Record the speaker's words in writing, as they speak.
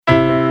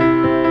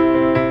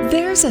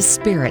There's a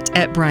spirit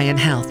at Bryan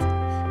Health,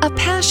 a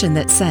passion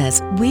that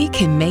says we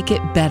can make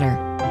it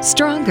better,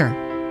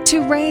 stronger,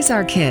 to raise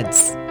our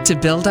kids, to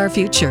build our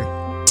future,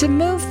 to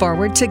move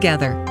forward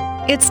together.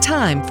 It's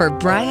time for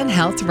Bryan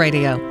Health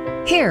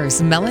Radio.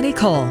 Here's Melanie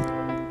Cole.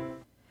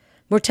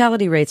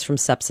 Mortality rates from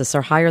sepsis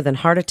are higher than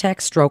heart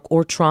attack, stroke,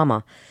 or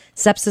trauma.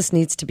 Sepsis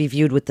needs to be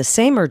viewed with the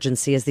same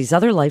urgency as these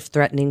other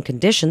life-threatening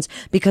conditions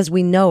because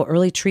we know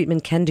early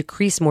treatment can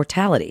decrease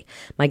mortality.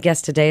 My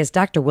guest today is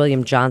Dr.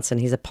 William Johnson.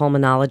 He's a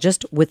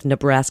pulmonologist with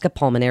Nebraska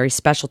Pulmonary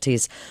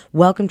Specialties.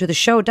 Welcome to the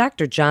show,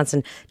 Dr.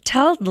 Johnson.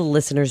 Tell the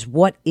listeners,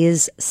 what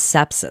is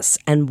sepsis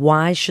and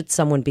why should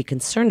someone be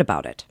concerned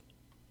about it?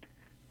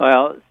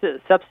 Well,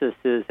 sepsis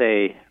is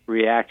a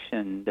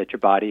reaction that your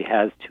body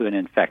has to an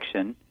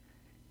infection.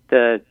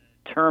 The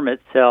term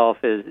itself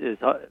is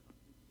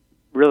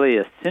really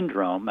a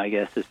syndrome, I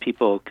guess, as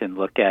people can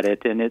look at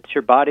it, and it's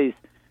your body's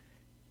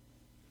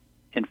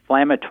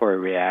inflammatory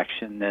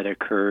reaction that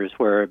occurs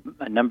where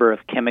a number of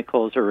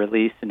chemicals are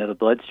released into the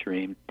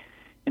bloodstream.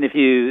 And if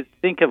you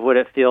think of what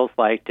it feels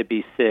like to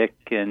be sick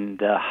and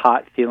the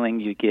hot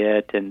feeling you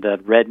get and the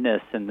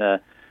redness and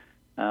the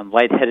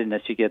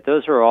lightheadedness you get,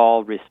 those are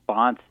all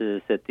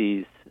responses that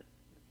these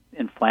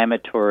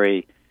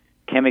inflammatory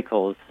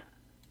chemicals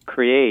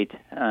create.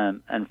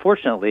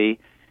 Unfortunately,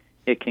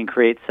 it can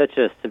create such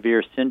a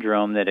severe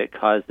syndrome that it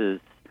causes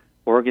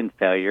organ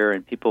failure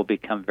and people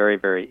become very,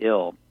 very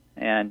ill.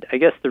 And I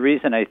guess the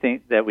reason I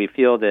think that we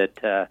feel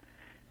that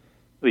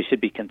we should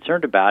be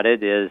concerned about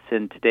it is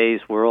in today's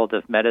world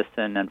of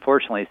medicine,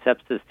 unfortunately,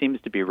 sepsis seems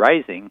to be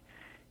rising.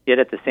 Yet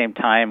at the same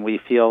time, we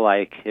feel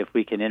like if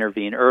we can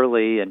intervene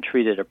early and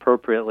treat it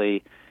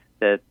appropriately,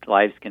 that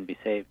lives can be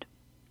saved.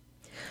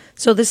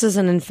 So this is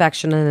an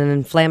infection and an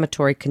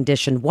inflammatory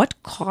condition.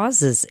 What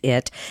causes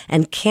it,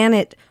 and can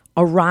it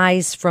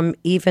arise from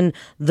even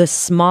the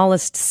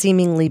smallest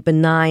seemingly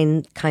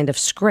benign kind of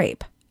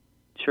scrape?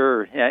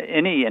 Sure.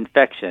 Any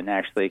infection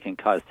actually can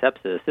cause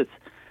sepsis. It's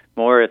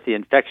more if the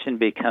infection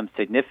becomes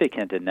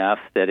significant enough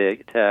that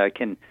it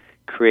can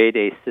create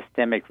a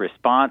systemic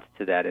response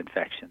to that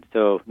infection.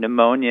 So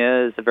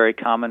pneumonia is a very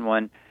common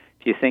one.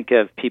 If you think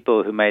of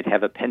people who might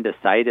have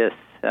appendicitis,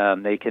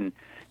 they can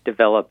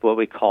develop what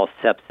we call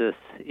sepsis,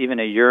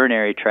 even a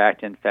urinary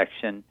tract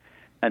infection.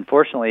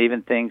 Unfortunately,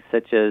 even things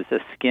such as a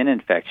skin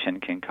infection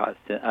can cause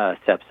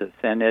sepsis.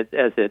 And as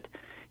it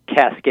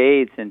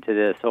cascades into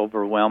this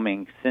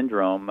overwhelming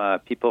syndrome,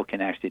 people can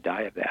actually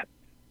die of that.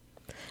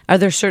 Are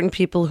there certain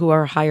people who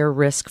are higher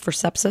risk for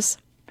sepsis?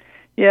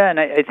 Yeah, and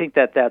I think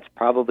that that's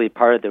probably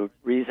part of the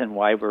reason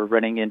why we're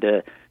running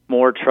into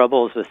more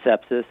troubles with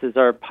sepsis is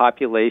our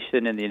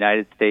population in the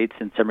United States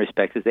in some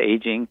respects is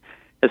aging.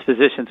 As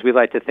physicians, we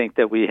like to think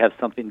that we have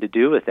something to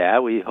do with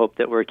that. We hope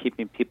that we're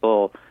keeping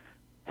people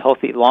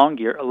healthy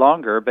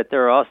longer, but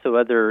there are also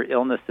other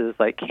illnesses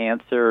like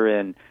cancer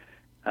and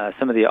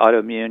some of the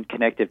autoimmune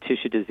connective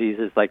tissue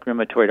diseases like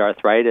rheumatoid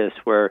arthritis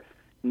where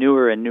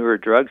newer and newer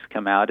drugs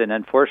come out, and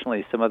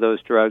unfortunately some of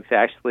those drugs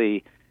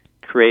actually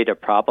create a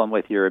problem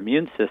with your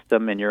immune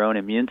system, and your own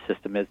immune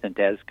system isn't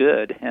as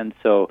good. And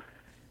so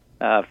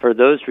for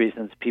those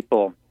reasons,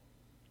 people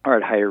are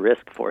at higher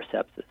risk for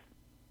sepsis.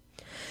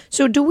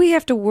 So do we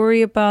have to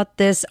worry about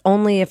this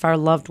only if our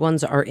loved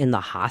ones are in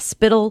the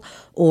hospital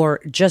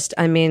or just,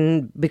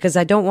 because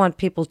I don't want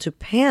people to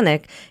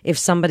panic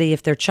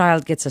if their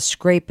child gets a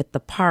scrape at the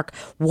park.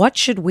 What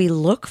should we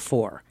look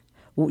for?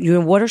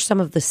 What are some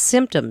of the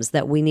symptoms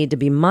that we need to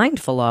be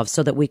mindful of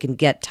so that we can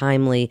get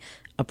timely,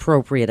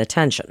 appropriate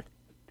attention?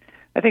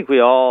 I think we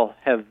all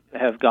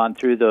have gone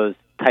through those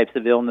types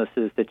of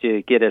illnesses that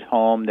you get at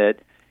home that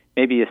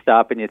maybe you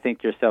stop and you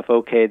think to yourself,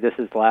 okay, this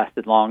has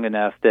lasted long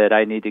enough that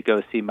I need to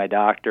go see my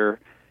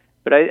doctor.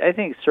 But I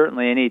think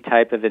certainly any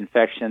type of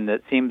infection that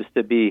seems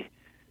to be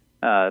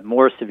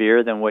more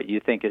severe than what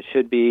you think it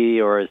should be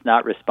or is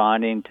not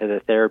responding to the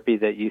therapy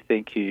that you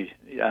think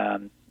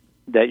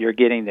that you're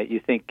getting that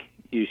you think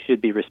you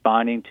should be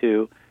responding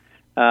to.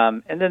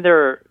 And then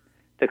there are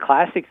the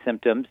classic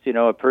symptoms,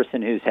 a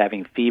person who's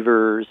having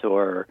fevers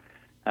or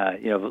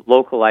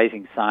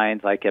localizing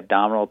signs like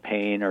abdominal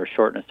pain or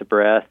shortness of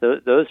breath.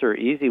 Those are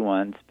easy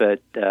ones, but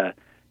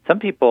some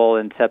people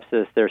in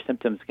sepsis, their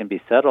symptoms can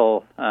be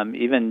subtle,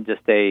 even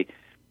just a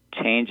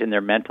change in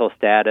their mental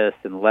status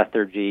and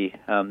lethargy.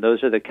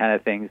 Those are the kind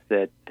of things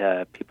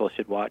that people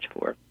should watch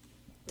for.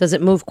 Does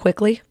it move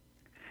quickly?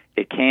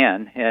 It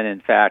can, and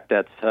in fact,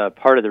 that's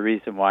part of the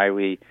reason why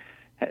we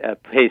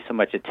pay so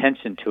much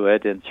attention to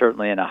it, and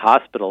certainly in a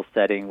hospital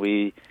setting,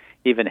 we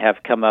even have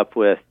come up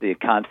with the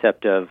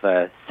concept of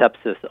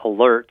sepsis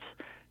alerts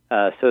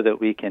so that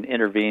we can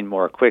intervene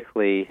more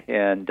quickly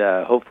and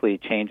hopefully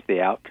change the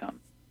outcome.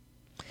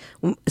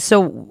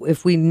 So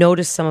if we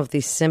notice some of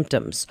these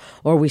symptoms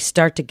or we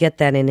start to get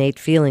that innate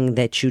feeling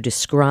that you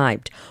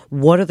described,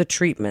 what are the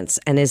treatments?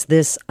 And is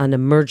this an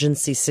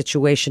emergency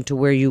situation to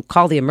where you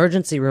call the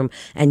emergency room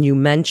and you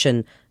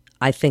mention,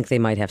 I think they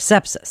might have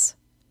sepsis?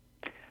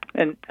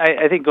 And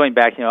I think going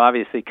back,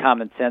 obviously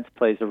common sense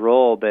plays a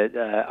role, but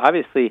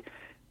obviously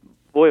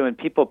boy, when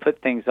people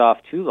put things off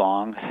too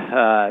long,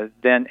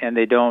 then and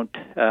they don't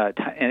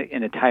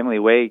in a timely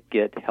way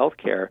get health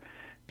care,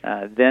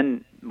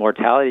 then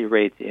mortality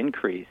rates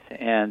increase.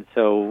 And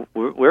so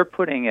we're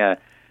putting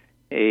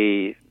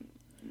a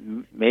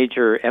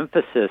major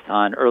emphasis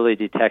on early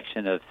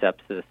detection of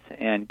sepsis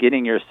and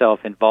getting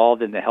yourself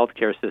involved in the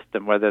healthcare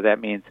system, whether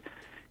that means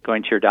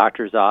going to your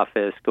doctor's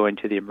office, going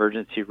to the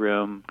emergency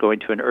room, going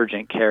to an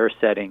urgent care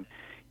setting,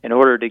 in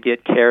order to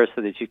get care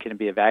so that you can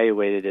be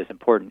evaluated is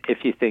important if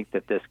you think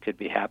that this could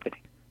be happening.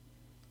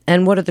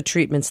 And what are the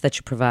treatments that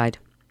you provide?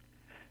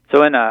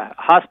 So in a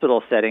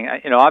hospital setting,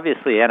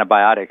 obviously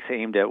antibiotics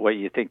aimed at what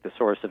you think the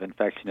source of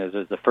infection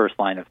is the first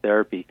line of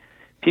therapy.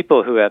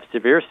 People who have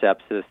severe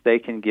sepsis, they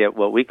can get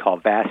what we call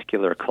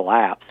vascular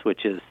collapse,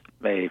 which is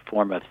a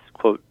form of,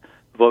 quote,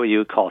 what you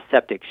would call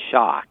septic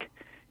shock.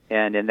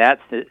 And in that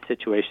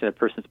situation, a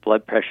person's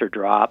blood pressure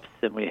drops,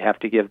 and we have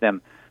to give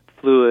them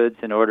fluids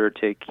in order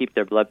to keep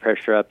their blood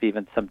pressure up,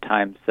 even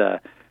sometimes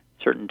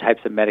certain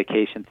types of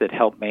medications that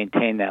help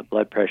maintain that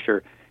blood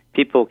pressure.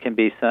 People can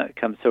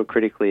become so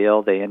critically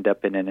ill they end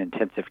up in an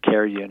intensive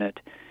care unit,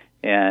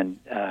 and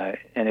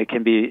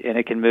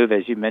it can move,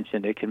 as you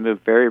mentioned, it can move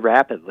very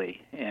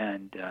rapidly,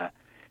 and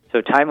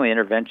so timely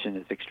intervention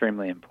is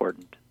extremely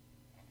important.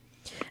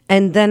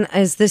 And then,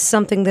 is this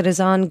something that is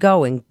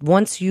ongoing?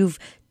 Once you've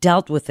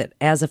dealt with it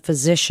as a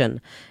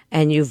physician,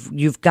 and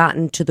you've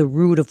gotten to the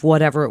root of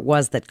whatever it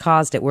was that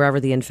caused it, wherever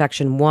the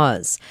infection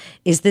was,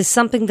 is this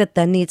something that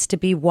then needs to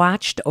be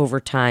watched over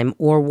time?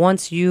 Or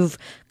once you've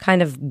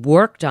kind of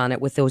worked on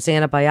it with those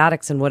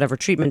antibiotics and whatever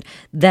treatment,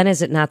 then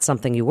is it not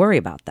something you worry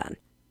about then?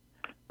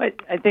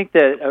 I think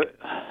that,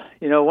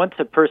 once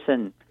a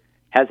person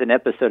has an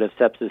episode of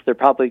sepsis, they're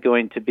probably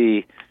going to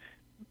be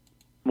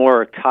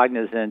more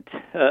cognizant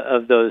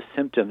of those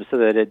symptoms so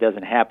that it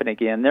doesn't happen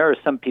again. There are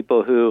some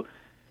people who,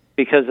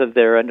 because of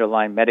their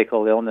underlying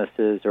medical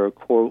illnesses or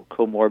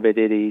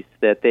comorbidities,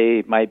 that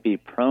they might be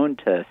prone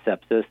to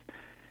sepsis.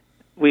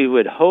 We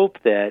would hope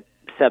that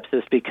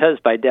sepsis, because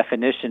by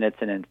definition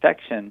it's an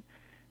infection,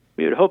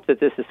 we would hope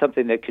that this is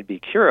something that could be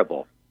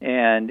curable.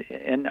 And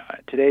in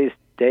today's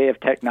day of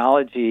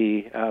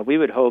technology, we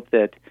would hope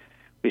that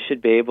we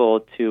should be able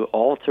to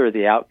alter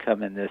the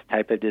outcome in this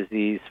type of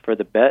disease for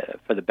the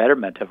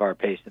betterment of our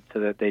patients, so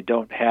that they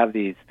don't have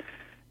these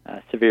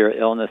severe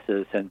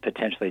illnesses and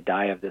potentially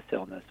die of this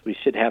illness. We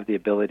should have the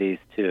abilities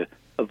to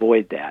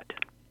avoid that.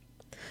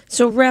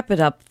 So wrap it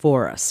up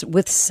for us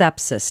with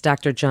sepsis,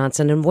 Dr.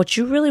 Johnson, and what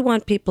you really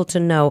want people to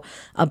know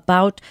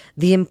about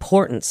the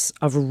importance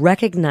of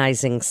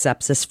recognizing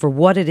sepsis for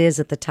what it is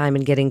at the time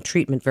and getting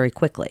treatment very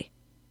quickly.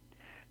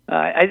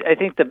 I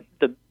think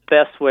the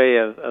best way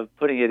of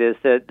putting it is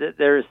that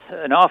there's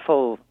an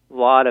awful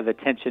lot of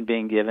attention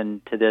being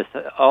given to this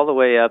all the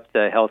way up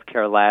the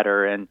healthcare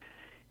ladder, and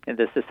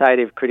the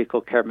Society of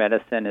Critical Care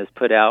Medicine has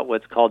put out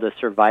what's called a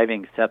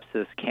Surviving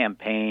Sepsis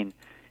campaign,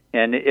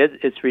 and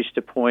it's reached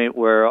a point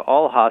where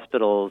all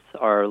hospitals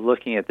are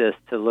looking at this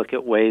to look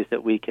at ways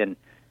that we can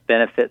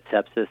benefit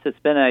sepsis. It's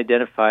been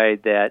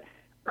identified that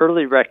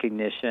early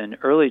recognition,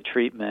 early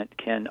treatment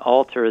can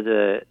alter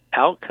the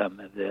outcome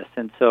of this,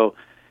 and so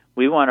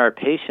we want our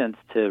patients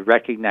to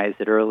recognize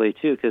it early,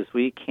 too, because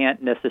we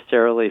can't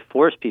necessarily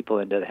force people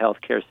into the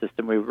healthcare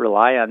system. We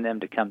rely on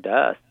them to come to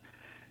us.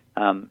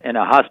 In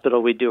a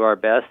hospital, we do our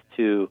best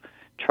to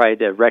try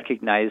to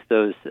recognize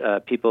those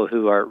people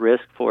who are at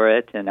risk for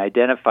it and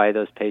identify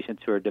those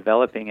patients who are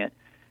developing it.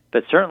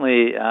 But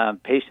certainly,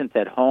 patients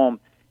at home,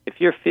 if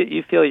you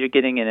feel you're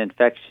getting an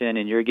infection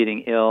and you're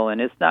getting ill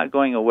and it's not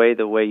going away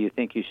the way you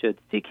think you should,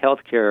 seek health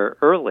care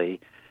early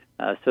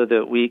so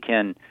that we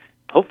can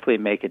hopefully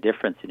make a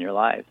difference in your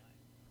lives.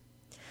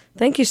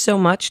 Thank you so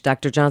much,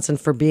 Dr. Johnson,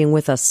 for being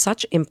with us.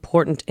 Such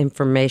important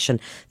information.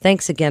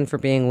 Thanks again for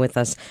being with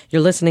us.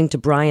 You're listening to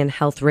Bryan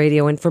Health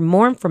Radio, and for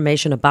more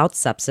information about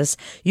sepsis,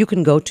 you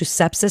can go to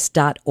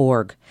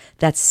sepsis.org.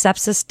 That's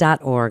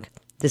sepsis.org.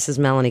 This is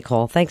Melanie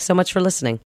Cole. Thanks so much for listening.